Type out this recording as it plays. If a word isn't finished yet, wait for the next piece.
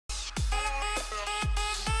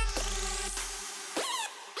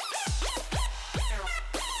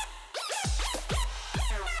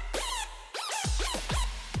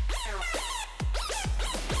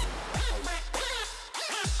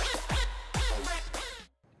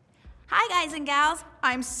guys and gals.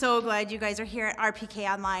 I'm so glad you guys are here at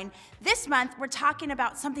RPK Online. This month, we're talking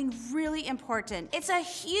about something really important. It's a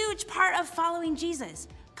huge part of following Jesus,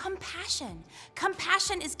 compassion.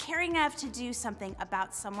 Compassion is caring enough to do something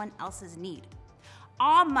about someone else's need.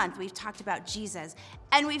 All month, we've talked about Jesus,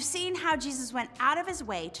 and we've seen how Jesus went out of his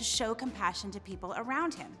way to show compassion to people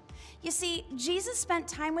around him. You see, Jesus spent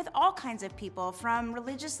time with all kinds of people, from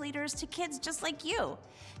religious leaders to kids just like you.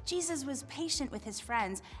 Jesus was patient with his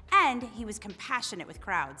friends, and he was compassionate with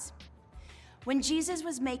crowds. When Jesus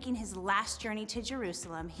was making his last journey to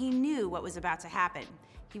Jerusalem, he knew what was about to happen.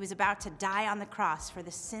 He was about to die on the cross for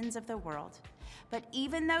the sins of the world. But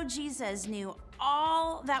even though Jesus knew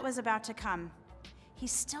all that was about to come, he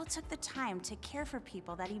still took the time to care for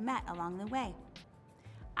people that he met along the way.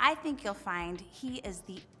 I think you'll find he is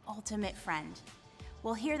the ultimate friend.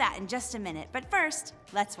 We'll hear that in just a minute, but first,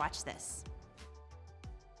 let's watch this.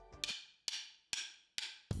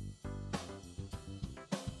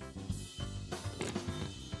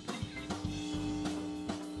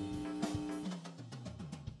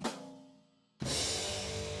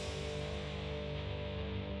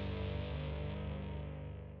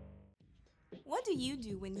 What do you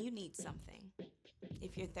do when you need something?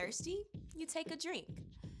 If you're thirsty, you take a drink.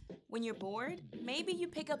 When you're bored, maybe you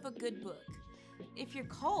pick up a good book. If you're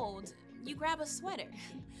cold, you grab a sweater.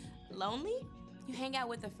 Lonely, you hang out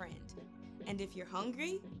with a friend. And if you're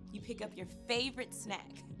hungry, you pick up your favorite snack.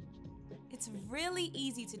 It's really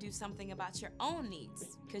easy to do something about your own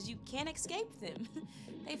needs because you can't escape them.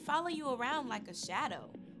 They follow you around like a shadow.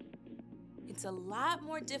 It's a lot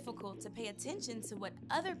more difficult to pay attention to what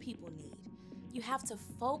other people need. You have to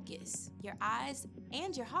focus your eyes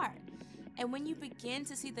and your heart. And when you begin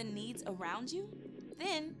to see the needs around you,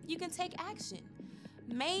 then you can take action.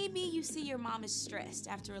 Maybe you see your mom is stressed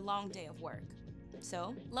after a long day of work.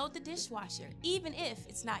 So load the dishwasher, even if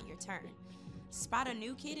it's not your turn. Spot a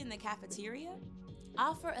new kid in the cafeteria?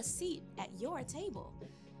 Offer a seat at your table.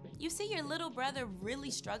 You see your little brother really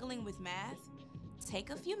struggling with math?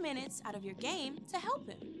 Take a few minutes out of your game to help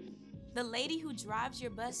him. The lady who drives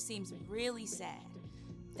your bus seems really sad.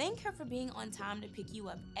 Thank her for being on time to pick you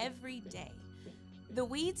up every day. The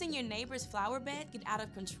weeds in your neighbor's flower bed get out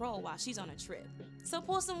of control while she's on a trip, so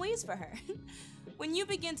pull some weeds for her. When you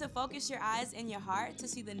begin to focus your eyes and your heart to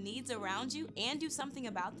see the needs around you and do something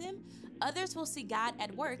about them, others will see God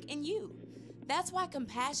at work in you. That's why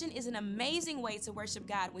compassion is an amazing way to worship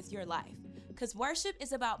God with your life, because worship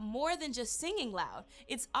is about more than just singing loud.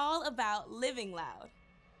 It's all about living loud.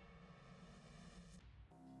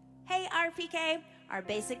 Hey RPK, our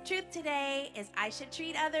basic truth today is I should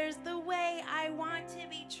treat others the way I want to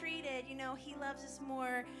be treated. You know, he loves us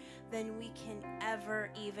more than we can ever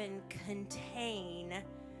even contain.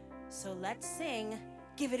 So let's sing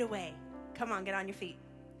Give It Away. Come on, get on your feet.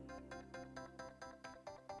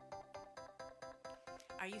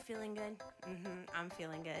 Are you feeling good? I'm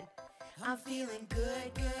feeling good. I'm feeling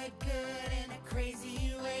good, good, good in a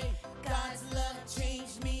crazy way. God's love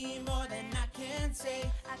changed me more than I can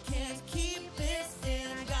say. I can't keep this in,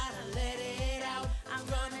 I gotta let it out. I'm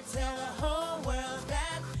gonna tell the whole world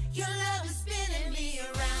that your love is spinning me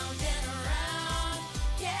around and around.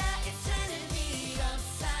 Yeah, it's turning me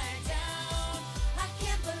upside down. I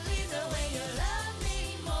can't believe the way you love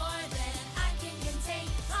me more than I can contain.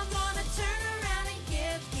 I'm gonna turn around and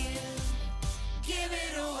give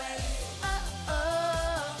it away.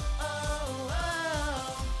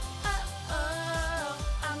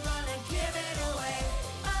 I'm gonna give it away.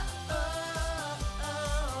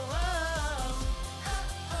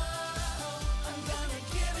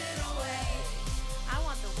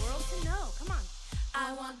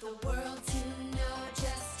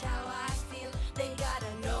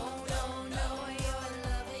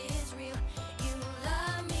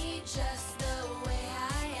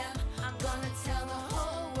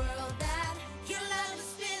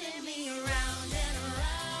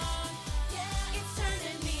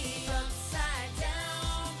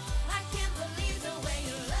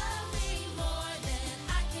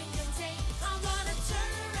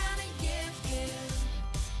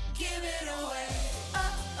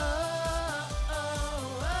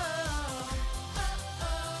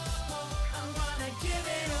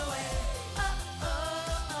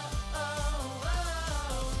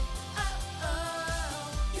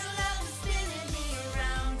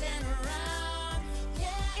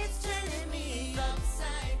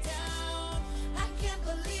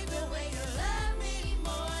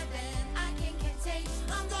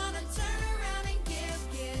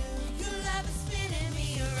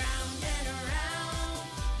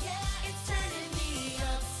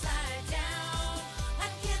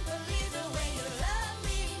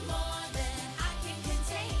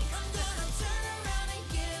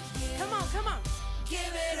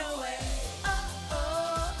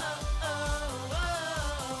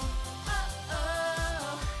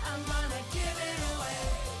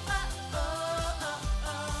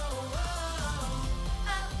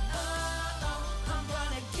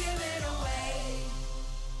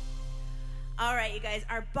 right, you guys,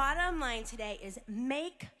 our bottom line today is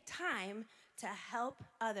make time to help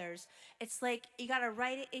others. It's like you gotta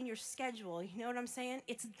write it in your schedule. You know what I'm saying?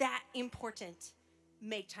 It's that important.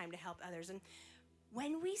 Make time to help others. And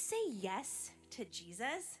when we say yes to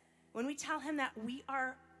Jesus, when we tell him that we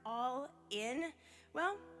are all in,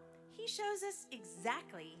 well, he shows us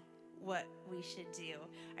exactly what we should do.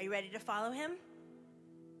 Are you ready to follow him?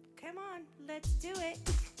 Come on, let's do it.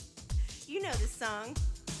 You know this song.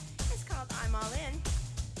 It's called I'm All In.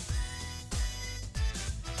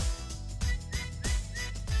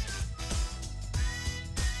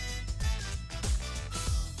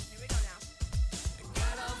 Here we go now.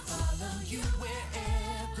 Gotta follow you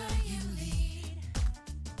wherever you lead.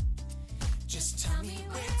 Just tell me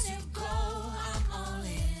where to go, I'm all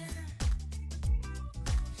in.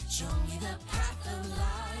 Show me the path of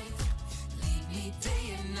life, lead me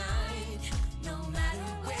day and night. No matter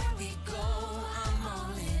where we go, I'm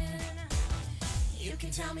all in. You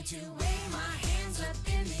can tell me to wave my hands up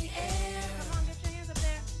in the air. Come on, get your hands up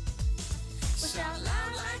there. Shout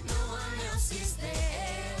loud like no one else is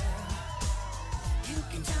there. You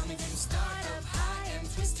can tell me to start up high and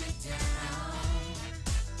twist it down.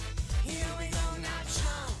 Here we go now,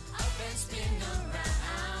 jump up and spin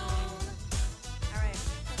around. All right,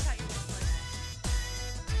 let's cut your whistle.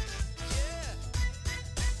 Yeah,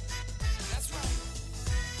 that's right.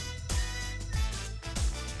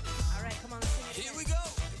 All right, come on, let's sing it. Here we go.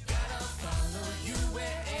 Gotta follow you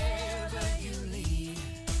wherever you lead.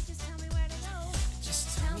 Just tell me where to go.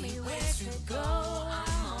 Just tell me where to go.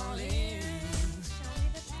 I'm all in. Show me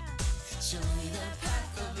the path. Show me the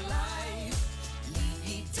path of life. Lead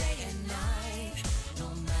me day and night. No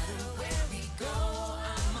matter where we go,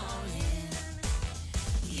 I'm all in.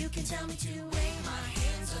 You can tell me to wave my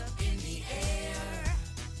hands up in the air.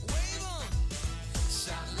 Wave 'em.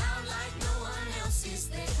 Shout loud like no one else is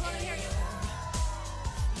there.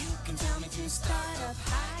 You can tell me to start up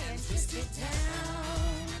high and twist it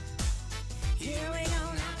down. Here we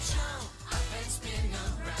go now, jump up and spin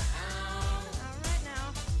around. All right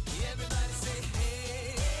now. Everybody say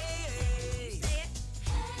hey, hey, hey. Say it.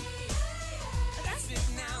 That's it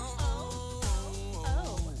now. Oh,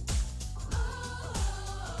 Oh.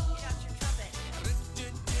 Get out your trumpet.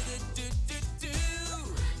 Do-do-do-do-do-do.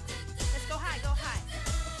 Let's go high, go high.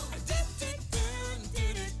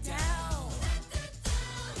 Do-do-do-do-do-down.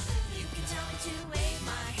 You can tell me to wave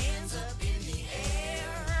my hands up in the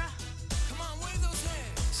air. Come on, wave those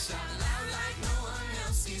hands. Shout loud like no one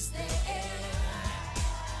else is there.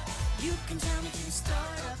 You can tell me to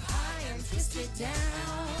start up high and twist it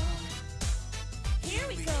down. Here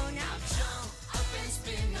we go now. Jump up and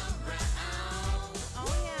spin around.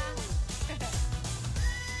 Oh, yeah.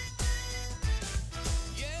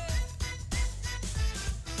 Yeah.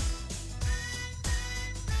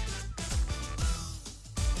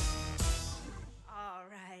 All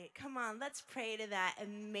right, come on, let's pray to that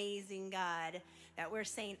amazing God that we're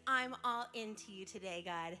saying, I'm all into you today,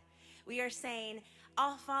 God. We are saying,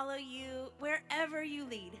 I'll follow you wherever you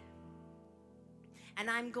lead. And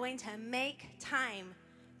I'm going to make time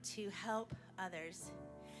to help others.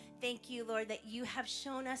 Thank you, Lord, that you have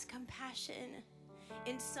shown us compassion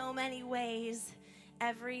in so many ways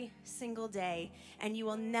every single day. And you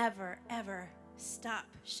will never, ever stop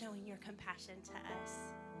showing your compassion to us.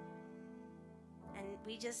 And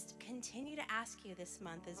we just continue to ask you this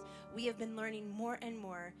month as we have been learning more and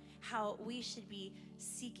more how we should be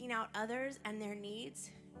seeking out others and their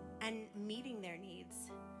needs and meeting their needs.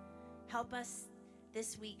 Help us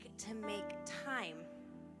this week to make time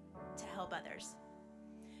to help others.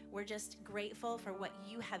 We're just grateful for what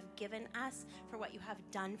you have given us, for what you have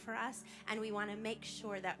done for us, and we want to make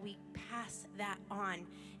sure that we pass that on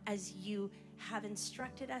as you have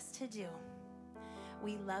instructed us to do.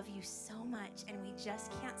 We love you so much, and we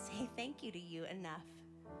just can't say thank you to you enough.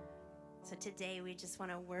 So today, we just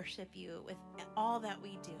want to worship you with all that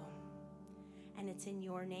we do. And it's in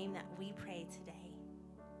your name that we pray today.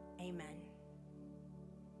 Amen.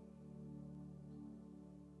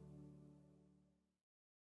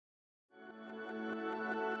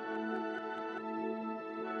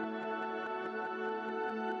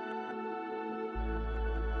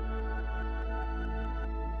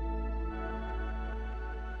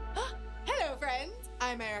 Hello, friends.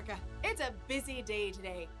 I'm Erica. It's a busy day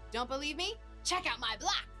today. Don't believe me? Check out my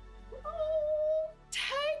block. Oh,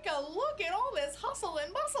 take a look at all this hustle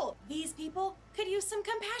and bustle. These people could use some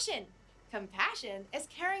compassion. Compassion is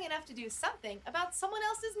caring enough to do something about someone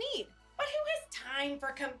else's need. But who has time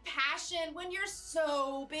for compassion when you're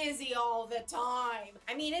so busy all the time?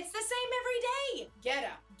 I mean, it's the same every day. Get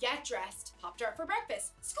up, get dressed, pop tart for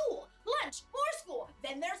breakfast, school, lunch, more school.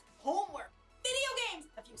 Then there's homework. video games,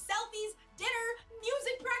 a few selfies, dinner,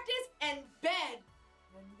 music practice, and bed.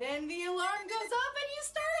 And then the alarm goes off and you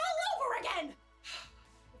start all over again.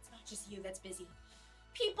 It's not just you that's busy.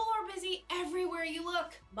 People are busy everywhere you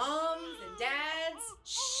look. Moms and dads,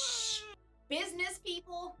 shh, business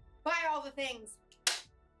people, buy all the things.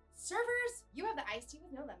 Servers, you have the iced tea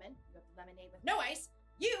with no lemon, you have the lemonade with no ice,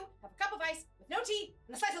 you have a cup of ice with no tea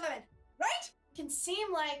and a slice of lemon, right? It can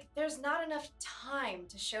seem like there's not enough time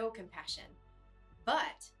to show compassion.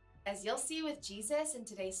 But as you'll see with Jesus in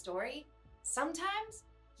today's story, sometimes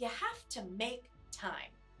you have to make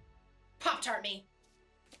time. Pop-Tart me.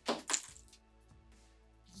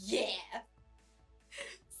 Yeah.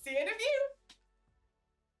 See it of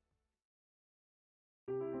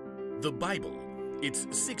you. The Bible. It's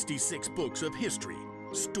 66 books of history,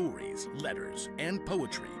 stories, letters, and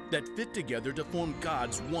poetry that fit together to form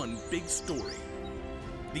God's one big story.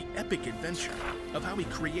 The epic adventure of how He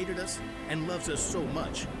created us and loves us so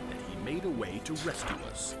much that He made a way to rescue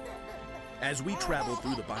us. As we travel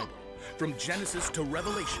through the Bible, from Genesis to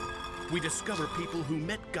Revelation, we discover people who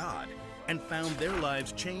met God and found their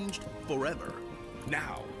lives changed forever.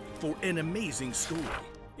 Now, for an amazing story,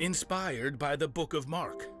 inspired by the book of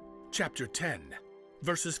Mark, chapter 10,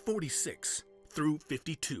 verses 46 through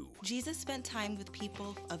 52. Jesus spent time with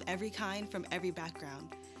people of every kind from every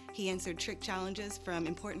background. He answered trick challenges from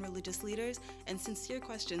important religious leaders and sincere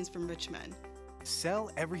questions from rich men. Sell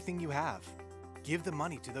everything you have. Give the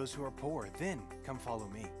money to those who are poor, then come follow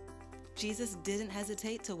me. Jesus didn't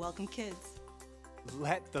hesitate to welcome kids.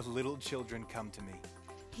 Let the little children come to me.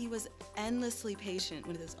 He was endlessly patient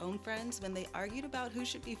with his own friends when they argued about who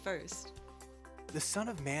should be first. The Son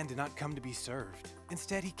of Man did not come to be served.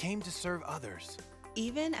 Instead, He came to serve others.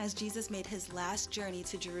 Even as Jesus made his last journey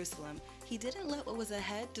to Jerusalem, He didn't let what was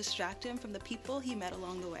ahead distract Him from the people He met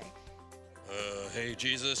along the way. Hey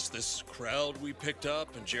Jesus, this crowd we picked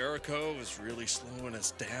up in Jericho is really slowing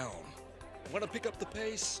us down. Want to pick up the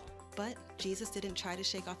pace? But Jesus didn't try to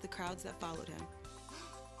shake off the crowds that followed Him.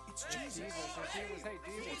 It's Jesus.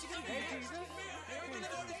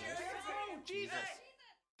 Jesus.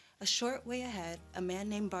 A short way ahead, a man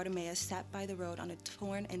named Bartimaeus sat by the road on a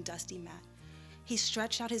torn and dusty mat. He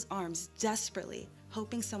stretched out his arms desperately,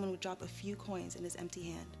 hoping someone would drop a few coins in his empty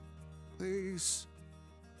hand. Please,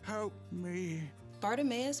 help me.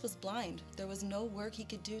 Bartimaeus was blind. There was no work he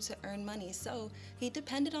could do to earn money, so he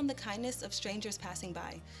depended on the kindness of strangers passing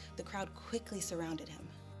by. The crowd quickly surrounded him.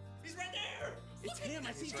 He's right there! It's him.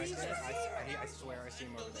 I see Jesus. I swear I see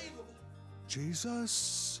him over there.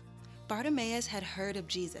 Jesus? Bartimaeus had heard of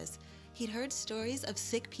Jesus. He'd heard stories of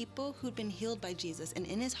sick people who'd been healed by Jesus, and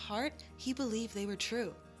in his heart, he believed they were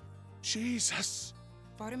true. Jesus!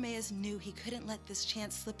 Bartimaeus knew he couldn't let this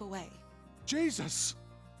chance slip away. Jesus!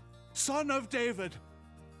 Son of David!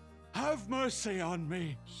 Have mercy on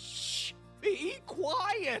me! Shh! Be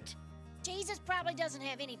quiet! Jesus probably doesn't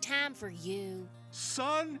have any time for you.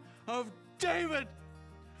 Son of David!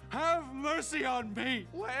 Have mercy on me!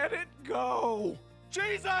 Let it go!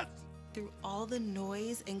 Jesus! Through all the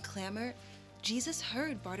noise and clamor, Jesus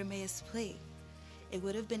heard Bartimaeus' plea. It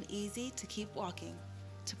would have been easy to keep walking,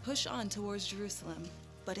 to push on towards Jerusalem,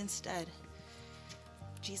 but instead,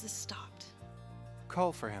 Jesus stopped.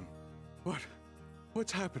 Call for him.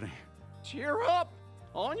 What's happening? Cheer up!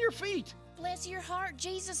 On your feet! Bless your heart,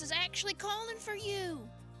 Jesus is actually calling for you.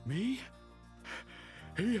 Me?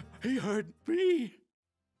 He heard me.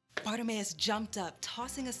 Bartimaeus jumped up,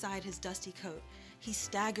 tossing aside his dusty coat. He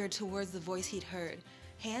staggered towards the voice he'd heard.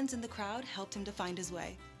 Hands in the crowd helped him to find his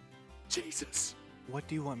way. Jesus! What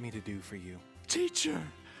do you want me to do for you? Teacher!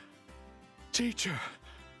 Teacher!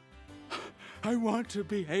 I want to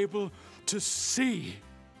be able to see.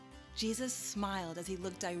 Jesus smiled as he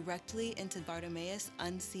looked directly into Bartimaeus'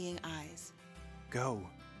 unseeing eyes. Go.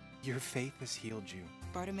 Your faith has healed you.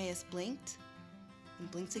 Bartimaeus blinked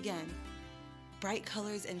and blinked again. Bright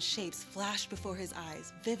colors and shapes flashed before his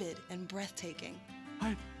eyes, vivid and breathtaking.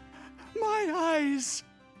 My eyes!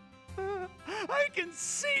 I can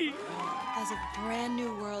see! As a brand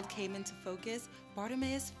new world came into focus,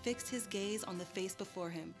 Bartimaeus fixed his gaze on the face before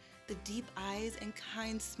him, the deep eyes and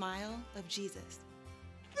kind smile of Jesus.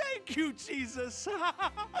 Thank you, Jesus!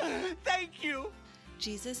 Thank you!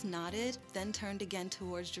 Jesus nodded, then turned again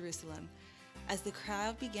towards Jerusalem. As the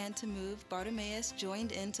crowd began to move, Bartimaeus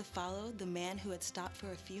joined in to follow the man who had stopped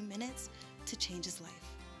for a few minutes to change his life.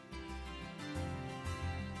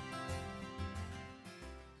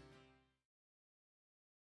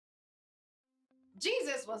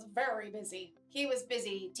 Jesus was very busy. He was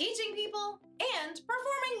busy teaching people and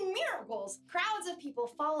performing miracles. Crowds of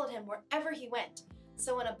people followed him wherever he went.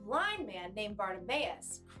 So when a blind man named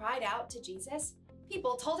Bartimaeus cried out to Jesus,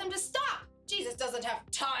 people told him to stop. Jesus doesn't have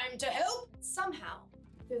time to help. Somehow,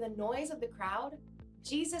 through the noise of the crowd,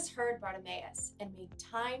 Jesus heard Bartimaeus and made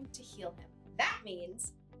time to heal him. That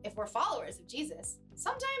means if we're followers of Jesus,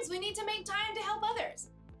 sometimes we need to make time to help others.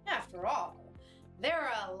 After all, there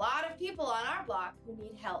are a lot of people on our block who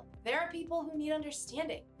need help. There are people who need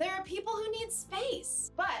understanding. There are people who need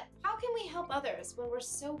space. But how can we help others when we're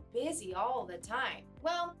so busy all the time?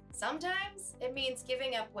 Well, sometimes it means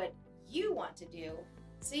giving up what you want to do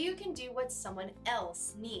so you can do what someone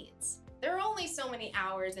else needs. There are only so many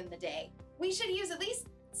hours in the day. We should use at least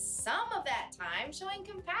some of that time showing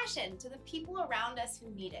compassion to the people around us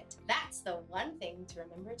who need it. That's the one thing to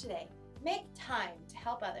remember today. Make time to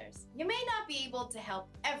help others. You may not be able to help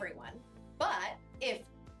everyone, but if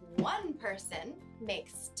one person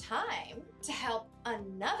makes time to help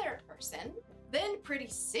another person, then pretty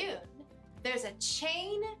soon there's a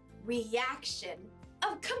chain reaction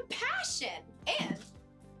of compassion. And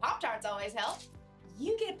Pop-Tarts always help.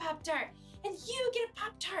 You get a Pop-Tart, and you get a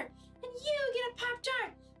Pop-Tart, and you get a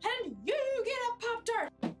Pop-Tart, and you get a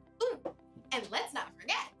Pop-Tart. Ooh, and let's not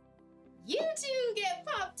forget, you too get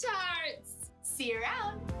Pop-Tarts. See you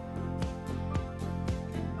around.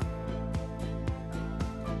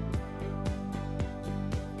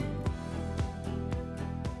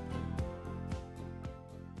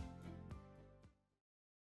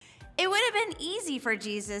 It would have been easy for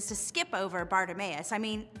Jesus to skip over Bartimaeus. I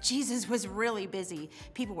mean, Jesus was really busy.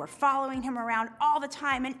 People were following him around all the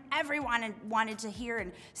time, and everyone wanted to hear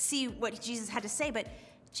and see what Jesus had to say, but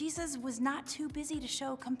Jesus was not too busy to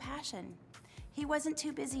show compassion. He wasn't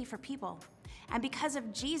too busy for people. And because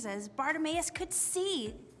of Jesus, Bartimaeus could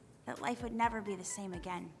see that life would never be the same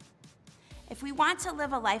again. If we want to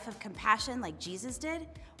live a life of compassion like Jesus did,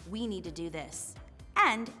 we need to do this.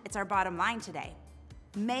 And it's our bottom line today.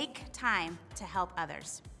 Make time to help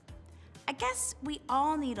others. I guess we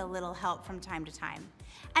all need a little help from time to time.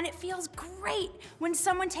 And it feels great when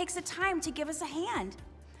someone takes the time to give us a hand.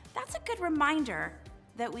 That's a good reminder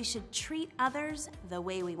that we should treat others the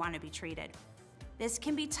way we want to be treated. This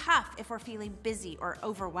can be tough if we're feeling busy or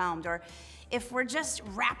overwhelmed, or if we're just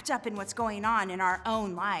wrapped up in what's going on in our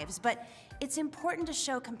own lives. But it's important to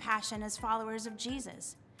show compassion as followers of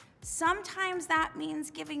Jesus. Sometimes that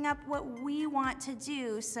means giving up what we want to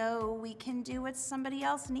do so we can do what somebody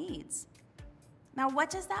else needs. Now,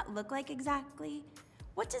 what does that look like exactly?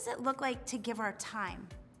 What does it look like to give our time?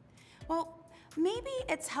 Well, maybe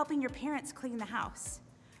it's helping your parents clean the house.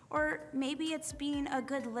 Or maybe it's being a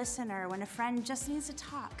good listener when a friend just needs to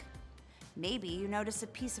talk. Maybe you notice a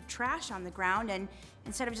piece of trash on the ground and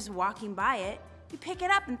instead of just walking by it, you pick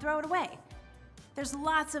it up and throw it away. There's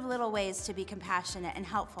lots of little ways to be compassionate and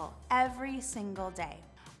helpful every single day.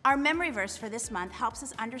 Our memory verse for this month helps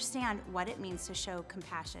us understand what it means to show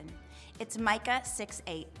compassion. It's Micah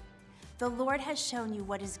 6:8. The Lord has shown you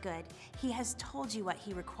what is good. He has told you what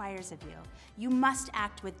he requires of you. You must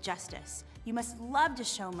act with justice. You must love to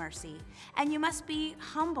show mercy. And you must be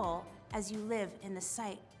humble as you live in the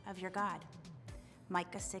sight of your God.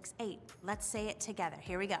 Micah 6:8. Let's say it together.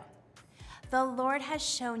 Here we go. The Lord has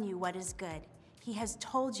shown you what is good. He has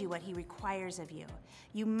told you what he requires of you.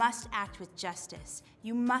 You must act with justice.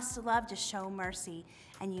 You must love to show mercy.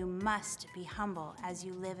 And you must be humble as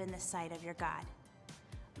you live in the sight of your God.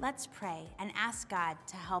 Let's pray and ask God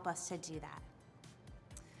to help us to do that.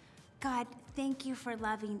 God, thank you for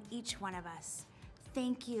loving each one of us.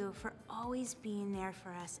 Thank you for always being there for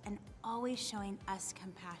us and always showing us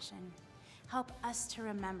compassion. Help us to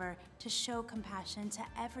remember to show compassion to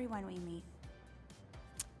everyone we meet.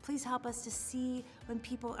 Please help us to see when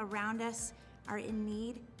people around us are in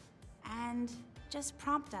need and just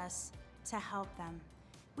prompt us to help them.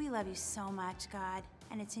 We love you so much, God,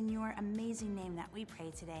 and it's in your amazing name that we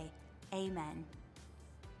pray today. Amen.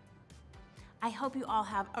 I hope you all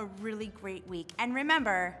have a really great week. And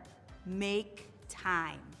remember, make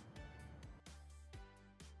time.